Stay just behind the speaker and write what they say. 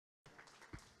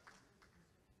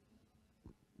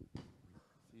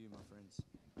friends.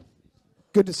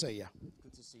 Good to see you.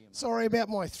 Good to see you, mate. Sorry about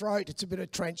my throat. It's a bit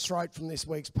of trench throat from this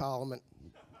week's Parliament.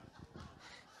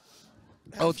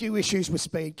 A few issues with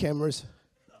speed cameras.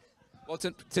 Well,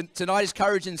 tonight is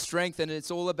courage and strength, and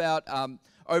it's all about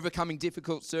overcoming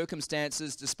difficult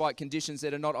circumstances despite conditions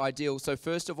that are not ideal. So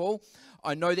first of all,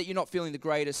 I know that you're not feeling the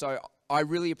greatest, so I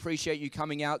really appreciate you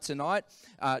coming out tonight.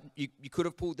 You could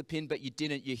have pulled the pin, but you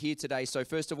didn't. You're here today. So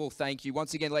first of all, thank you.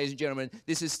 Once again, ladies and gentlemen,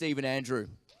 this is Steve and Andrew.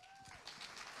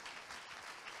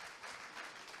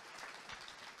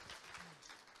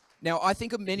 Now, I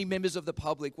think of many members of the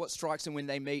public, what strikes them when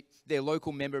they meet their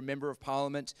local member of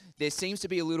parliament, there seems to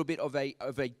be a little bit of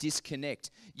a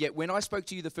disconnect. Yet when I spoke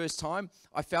to you the first time,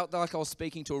 I felt like I was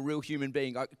speaking to a real human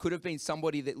being. It could have been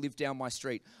somebody that lived down my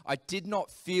street. I did not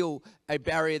feel a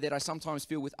barrier that I sometimes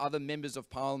feel with other members of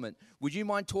parliament. Would you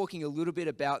mind talking a little bit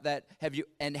about that?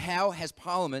 And how has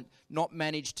parliament not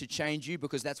managed to change you?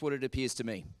 Because that's what it appears to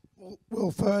me.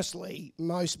 Well, firstly,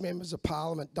 most members of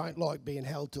parliament don't like being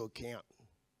held to account.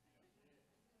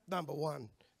 Number one.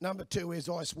 Number two is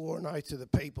I swore an oath to the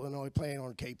people and I plan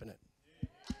on keeping it.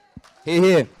 Hear,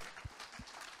 hear.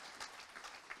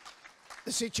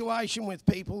 The situation with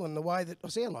people and the way that... I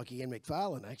sound like Ian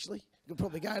McFarlane, actually. You could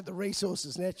probably go to the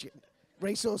Resources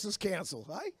Council,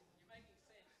 eh? You're making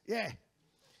sense. Yeah.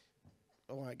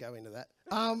 I won't go into that.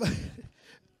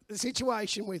 The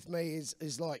situation with me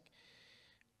is like,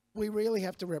 we really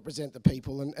have to represent the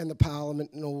people and the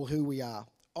parliament and all who we are.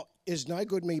 It's no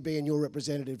good me being your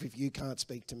representative if you can't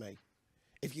speak to me,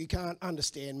 if you can't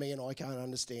understand me and I can't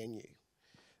understand you.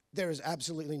 There is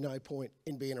absolutely no point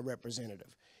in being a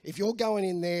representative. If you're going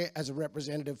in there as a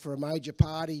representative for a major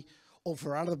party or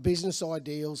for other business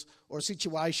ideals or a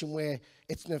situation where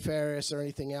it's nefarious or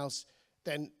anything else,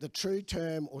 then the true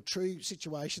term or true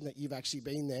situation that you've actually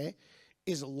been there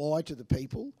is a lie to the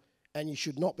people, and you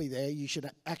should not be there. You should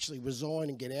actually resign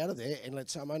and get out of there and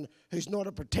let someone who's not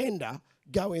a pretender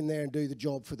go in there and do the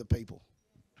job for the people.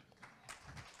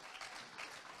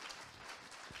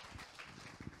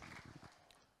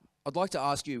 I'd like to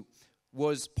ask you,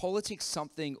 was politics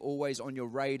something always on your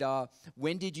radar?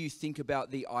 When did you think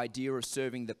about the idea of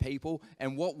serving the people?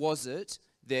 And what was it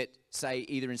that, say,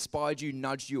 either inspired you,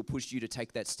 nudged you, or pushed you to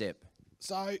take that step?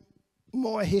 So,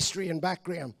 my history and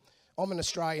background. I'm an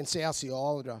Australian South Sea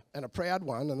Islander, and a proud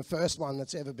one, and the first one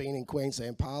that's ever been in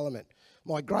Queensland Parliament.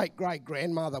 My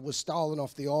great-great-grandmother was stolen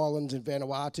off the islands in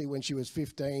Vanuatu when she was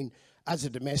 15 as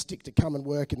a domestic to come and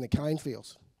work in the cane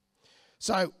fields.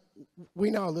 So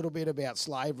we know a little bit about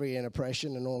slavery and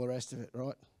oppression and all the rest of it,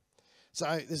 right?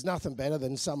 So there's nothing better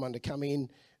than someone to come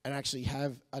in and actually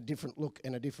have a different look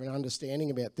and a different understanding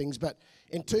about things. But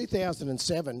in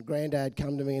 2007, Grandad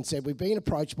come to me and said, we've been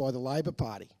approached by the Labor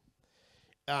Party.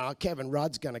 Kevin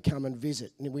Rudd's going to come and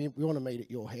visit, and we want to meet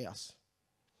at your house.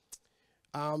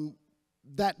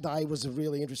 That day was a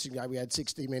really interesting day. We had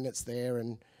 60 minutes there,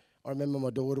 and I remember my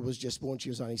daughter was just born. She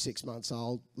was only 6 months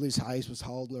old. Liz Hayes was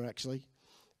holding her, actually,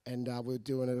 and we were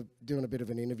doing a bit of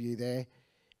an interview there.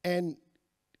 And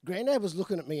Grandad was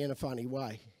looking at me in a funny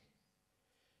way.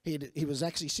 He was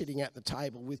actually sitting at the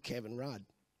table with Kevin Rudd,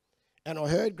 and I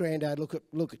heard Grandad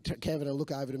look at Kevin and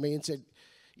look over to me and said,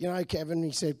 "You know, Kevin,"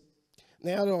 he said,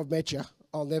 "now that I've met you,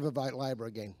 I'll never vote Labor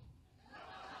again."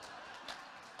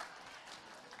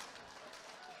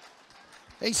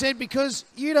 He said, because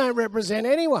you don't represent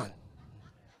anyone.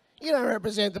 You don't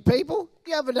represent the people.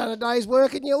 You haven't done a day's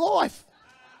work in your life.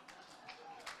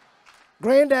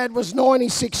 Grandad was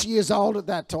 96 years old at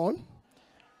that time.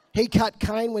 He cut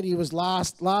cane when he was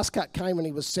last cut cane when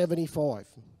he was 75.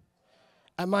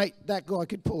 And mate, that guy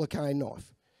could pull a cane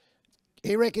knife.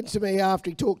 He reckoned to me after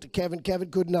he talked to Kevin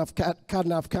couldn't cut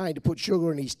enough cane to put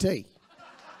sugar in his tea.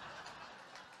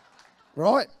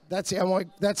 Right? That's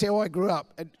how I grew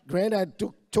up. And Grandad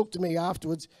took to me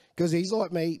afterwards because he's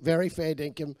like me, very fair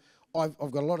dinkum. I've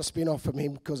got a lot of spin-off from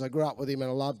him because I grew up with him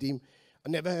and I loved him. I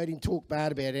never heard him talk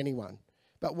bad about anyone.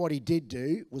 But what he did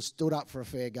do was stood up for a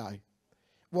fair go.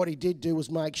 What he did do was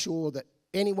make sure that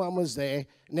anyone was there,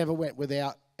 never went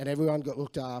without, and everyone got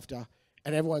looked after,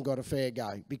 and everyone got a fair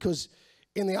go. Because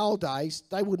in the old days,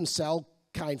 they wouldn't sell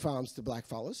cane farms to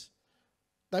blackfellas.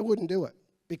 They wouldn't do it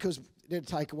because it'd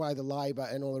take away the labour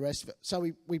and all the rest of it. So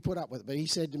we put up with it. But he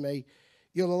said to me,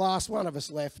 "You're the last one of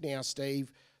us left now,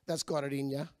 Steve. That's got it in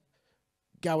you.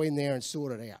 Go in there and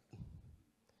sort it out."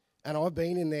 And I've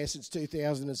been in there since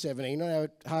 2017. I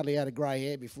hardly had a grey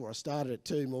hair before I started it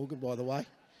too, Morgan, by the way.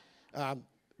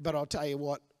 But I'll tell you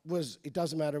what, it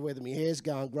doesn't matter whether my hair's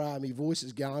going grey or my voice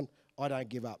is going, I don't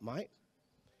give up, mate.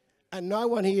 And no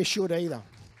one here should either.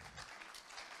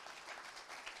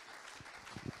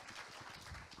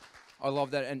 I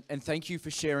love that. And thank you for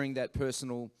sharing that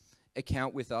personal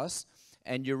account with us.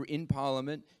 And you're in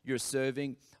Parliament, you're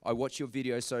serving. I watch your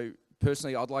video, so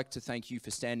personally, I'd like to thank you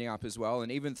for standing up as well.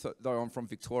 And even though I'm from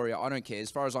Victoria, I don't care. As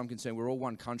far as I'm concerned, we're all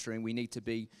one country and we need to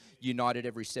be united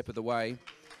every step of the way.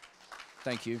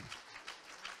 Thank you.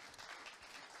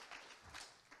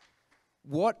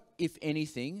 What, if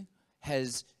anything,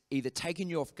 has either taken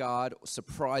you off guard or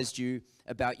surprised you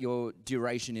about your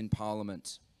duration in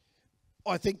Parliament?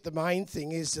 I think the main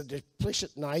thing is the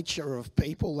duplicit nature of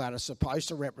people that are supposed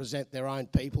to represent their own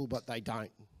people, but they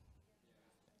don't.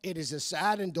 It is a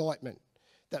sad indictment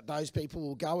that those people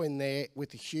will go in there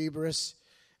with the hubris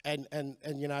and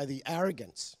you know, the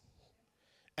arrogance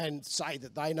and say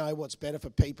that they know what's better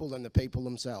for people than the people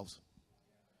themselves.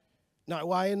 No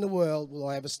way in the world will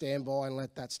I ever stand by and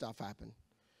let that stuff happen.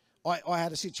 I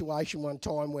had a situation one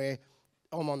time where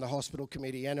I'm on the hospital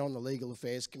committee and on the legal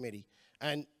affairs committee,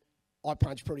 and I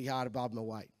punch pretty hard above my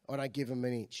weight. I don't give them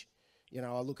an inch. You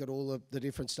know, I look at all the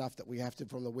different stuff that we have to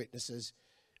from the witnesses,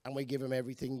 and we give them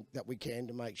everything that we can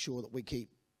to make sure that we keep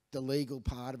the legal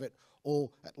part of it, or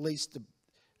at least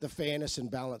the fairness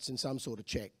and balance in some sort of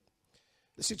check.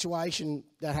 The situation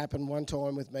that happened one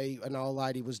time with me, an old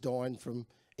lady was dying from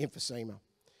emphysema.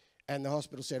 And the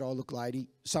hospital said, oh, look, lady,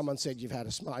 someone said you've had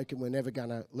a smoke and we're never going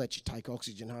to let you take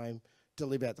oxygen home to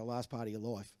live out the last part of your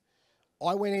life.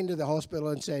 I went into the hospital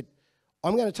and said,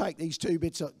 I'm going to take these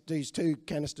two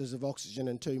canisters of oxygen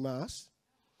and 2 masks,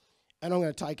 and I'm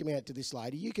going to take them out to this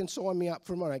lady. You can sign me up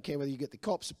for them. I don't care whether you get the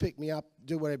cops to pick me up,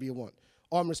 do whatever you want.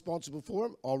 I'm responsible for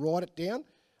them. I'll write it down.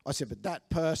 I said, but that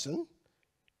person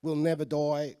will never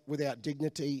die without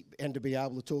dignity and to be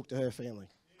able to talk to her family.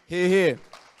 Hear, hear.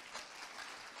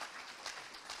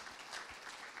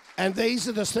 And these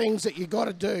are the things that you got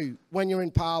to do when you're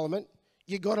in Parliament.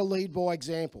 You got to lead by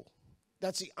example.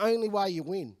 That's the only way you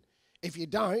win. If you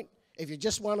don't, if you're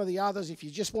just one of the others, if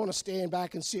you just want to stand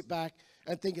back and sit back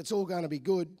and think it's all going to be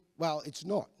good, well, it's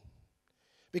not.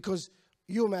 Because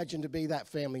you imagine to be that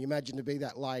family, imagine to be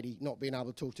that lady not being able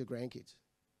to talk to grandkids.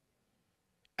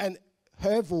 And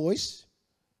her voice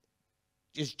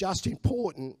is just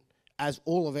important as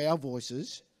all of our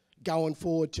voices going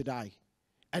forward today.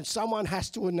 And someone has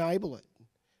to enable it.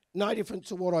 No different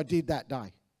to what I did that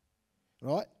day,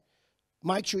 right?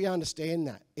 Make sure you understand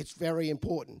that. It's very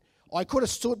important. I could have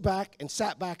stood back and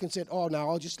sat back and said, oh, no,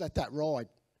 I'll just let that ride.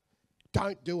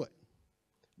 Don't do it.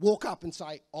 Walk up and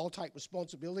say, I'll take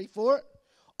responsibility for it.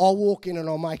 I'll walk in and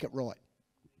I'll make it right.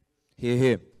 Hear,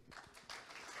 hear.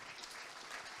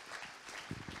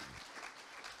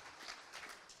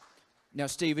 Now,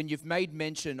 Stephen, you've made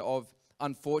mention of,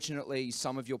 unfortunately,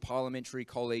 some of your parliamentary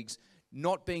colleagues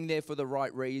not being there for the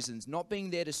right reasons, not being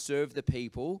there to serve the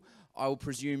people. I will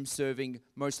presume serving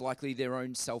most likely their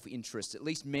own self-interest, at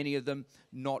least many of them,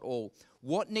 not all.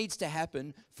 What needs to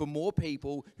happen for more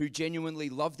people who genuinely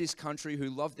love this country, who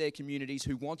love their communities,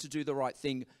 who want to do the right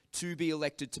thing to be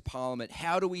elected to Parliament?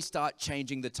 How do we start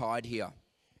changing the tide here?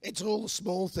 It's all the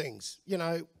small things. You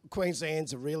know,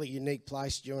 Queensland's a really unique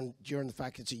place during the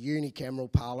fact it's a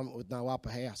unicameral parliament with no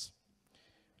upper house.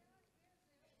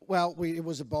 Well, it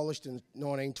was abolished in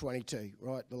 1922,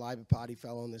 right? The Labor Party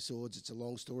fell on their swords. It's a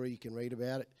long story. You can read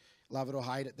about it. Love it or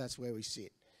hate it, that's where we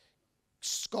sit.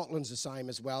 Scotland's the same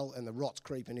as well, and the rot's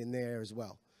creeping in there as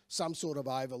well. Some sort of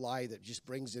overlay that just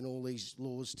brings in all these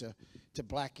laws to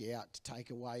black you out, to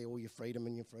take away all your freedom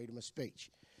and your freedom of speech.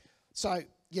 So,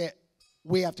 yeah,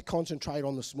 we have to concentrate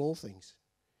on the small things.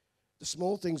 The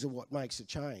small things are what makes a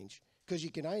change. Because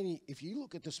you can only, if you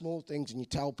look at the small things and you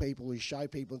tell people, you show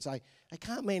people and say, they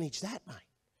can't manage that, mate.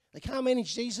 They can't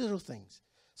manage these little things.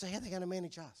 So how are they going to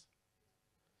manage us?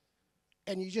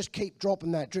 And you just keep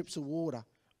dropping that drips of water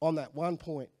on that one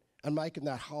point and making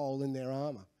that hole in their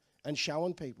armour and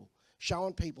showing people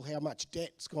how much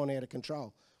debt's gone out of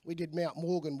control. We did Mount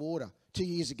Morgan Water 2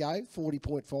 years ago,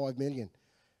 40.5 million.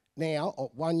 Now,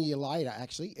 1 year later,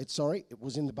 actually, it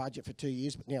was in the budget for 2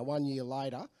 years, but now 1 year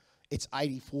later, it's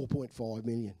 84.5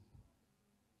 million.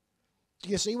 Do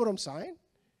you see what I'm saying?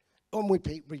 And we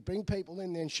bring people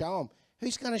in there and show them.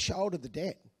 Who's going to shoulder the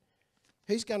debt?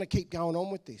 Who's going to keep going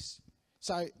on with this?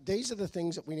 So these are the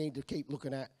things that we need to keep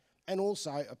looking at, and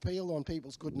also appeal on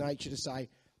people's good nature to say,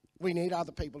 we need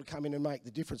other people to come in and make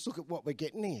the difference. Look at what we're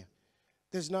getting here.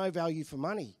 There's no value for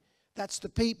money. That's the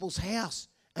people's house,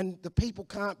 and the people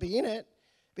can't be in it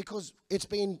because it's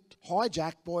been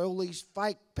hijacked by all these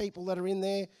fake people that are in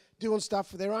there doing stuff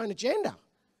for their own agenda.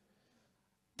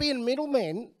 Being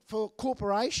middlemen for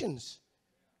corporations.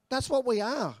 That's what we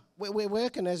are. We're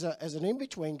working as an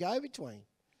in-between, go-between.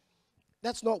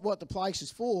 That's not what the place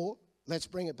is for. Let's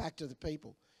bring it back to the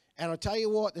people. And I tell you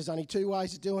what, there's only two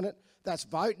ways of doing it. That's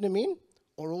voting them in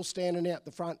or all standing out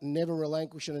the front and never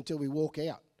relinquishing until we walk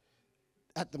out.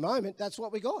 At the moment, that's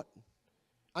what we got.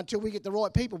 Until we get the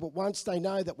right people. But once they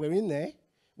know that we're in there,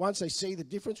 once they see the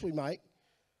difference we make,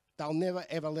 they'll never,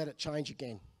 ever let it change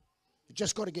again. You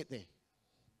just got to get there.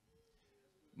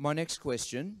 My next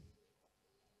question,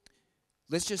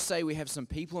 let's just say we have some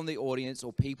people in the audience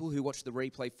or people who watch the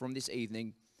replay from this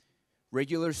evening,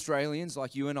 regular Australians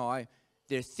like you and I,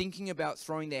 they're thinking about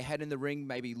throwing their hat in the ring,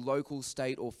 maybe local,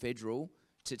 state or federal,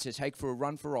 to take for a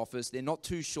run for office. They're not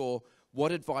too sure.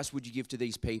 What advice would you give to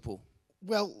these people?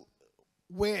 Well,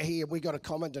 we're here. We got a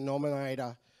common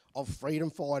denominator of freedom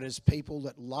fighters, people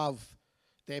that love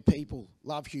their people,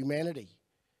 love humanity,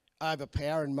 over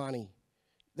power and money.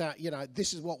 Now, you know,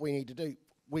 this is what we need to do.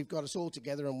 We've got us all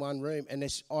together in one room, and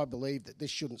this, I believe that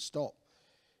this shouldn't stop.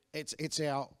 It's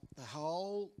the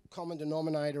whole common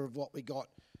denominator of what we got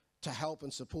to help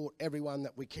and support everyone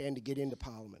that we can to get into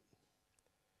Parliament.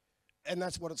 And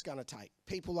that's what it's going to take.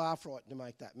 People are frightened to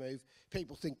make that move.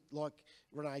 People think, like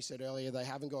Renee said earlier, they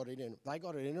haven't got it in them. They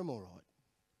got it in them all right.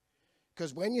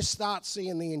 Because when you start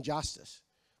seeing the injustice,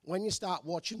 when you start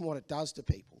watching what it does to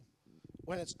people,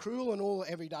 when it's cruel and all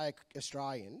everyday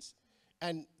Australians,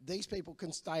 and these people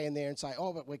can stay in there and say,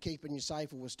 oh, but we're keeping you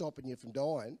safe or we're stopping you from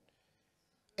dying,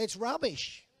 it's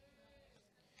rubbish.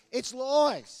 It's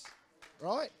lies,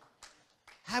 right?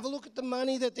 Have a look at the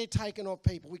money that they're taking off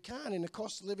people. We can't in the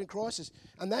cost of living crisis.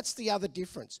 And that's the other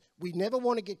difference. We never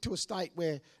want to get to a state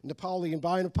where Napoleon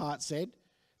Bonaparte said,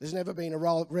 there's never been a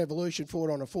revolution fought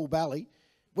on a full belly.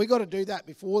 We've got to do that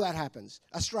before that happens.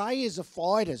 Australia's the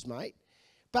fighters, mate.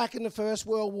 Back in the First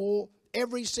World War,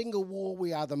 every single war,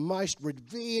 we are the most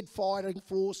revered fighting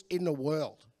force in the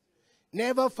world.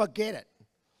 Never forget it.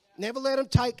 Never let them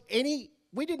take any.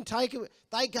 We didn't take it.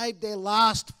 They gave their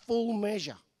last full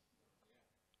measure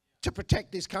to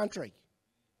protect this country.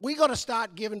 We got to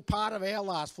start giving part of our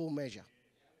last full measure.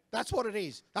 That's what it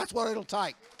is. That's what it'll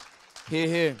take. Hear,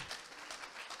 hear.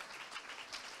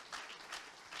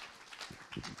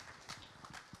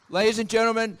 Ladies and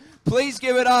gentlemen, please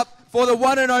give it up for the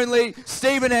one and only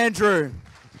Stephen Andrew. Thank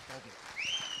you.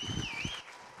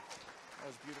 That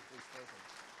was beautifully spoken.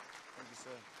 Thank you,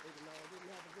 sir. Even though I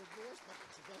didn't have a good voice, but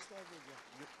it's the best I've ever got.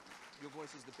 Your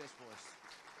voice is the best voice.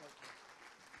 Thank you.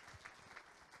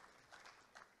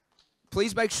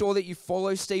 Please make sure that you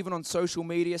follow Stephen on social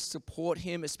media, support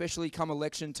him, especially come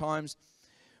election times.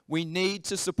 We need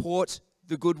to support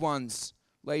the good ones,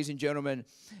 ladies and gentlemen.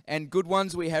 And good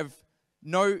ones, we have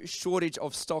no shortage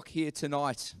of stock here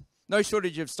tonight. No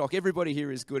shortage of stock. Everybody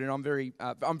here is good, and I'm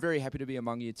very happy to be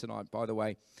among you tonight, by the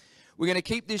way. We're going to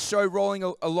keep this show rolling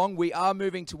along. We are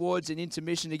moving towards an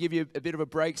intermission to give you a bit of a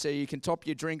break so you can top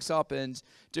your drinks up and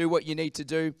do what you need to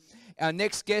do. Our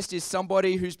next guest is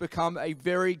somebody who's become a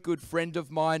very good friend of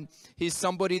mine. He's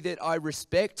somebody that I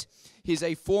respect. He's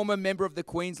a former member of the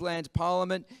Queensland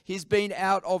Parliament. He's been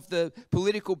out of the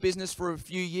political business for a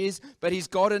few years, but he's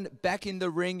gotten back in the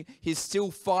ring. He's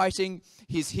still fighting.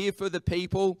 He's here for the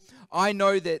people. I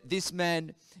know that this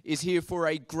man is here for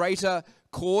a greater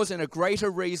cause and a greater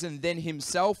reason than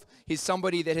himself. He's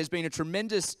somebody that has been a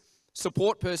tremendous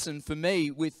support person for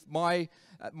me with my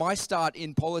start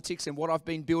in politics and what I've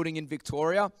been building in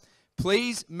Victoria.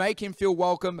 Please make him feel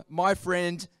welcome, my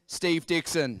friend, Steve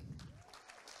Dixon.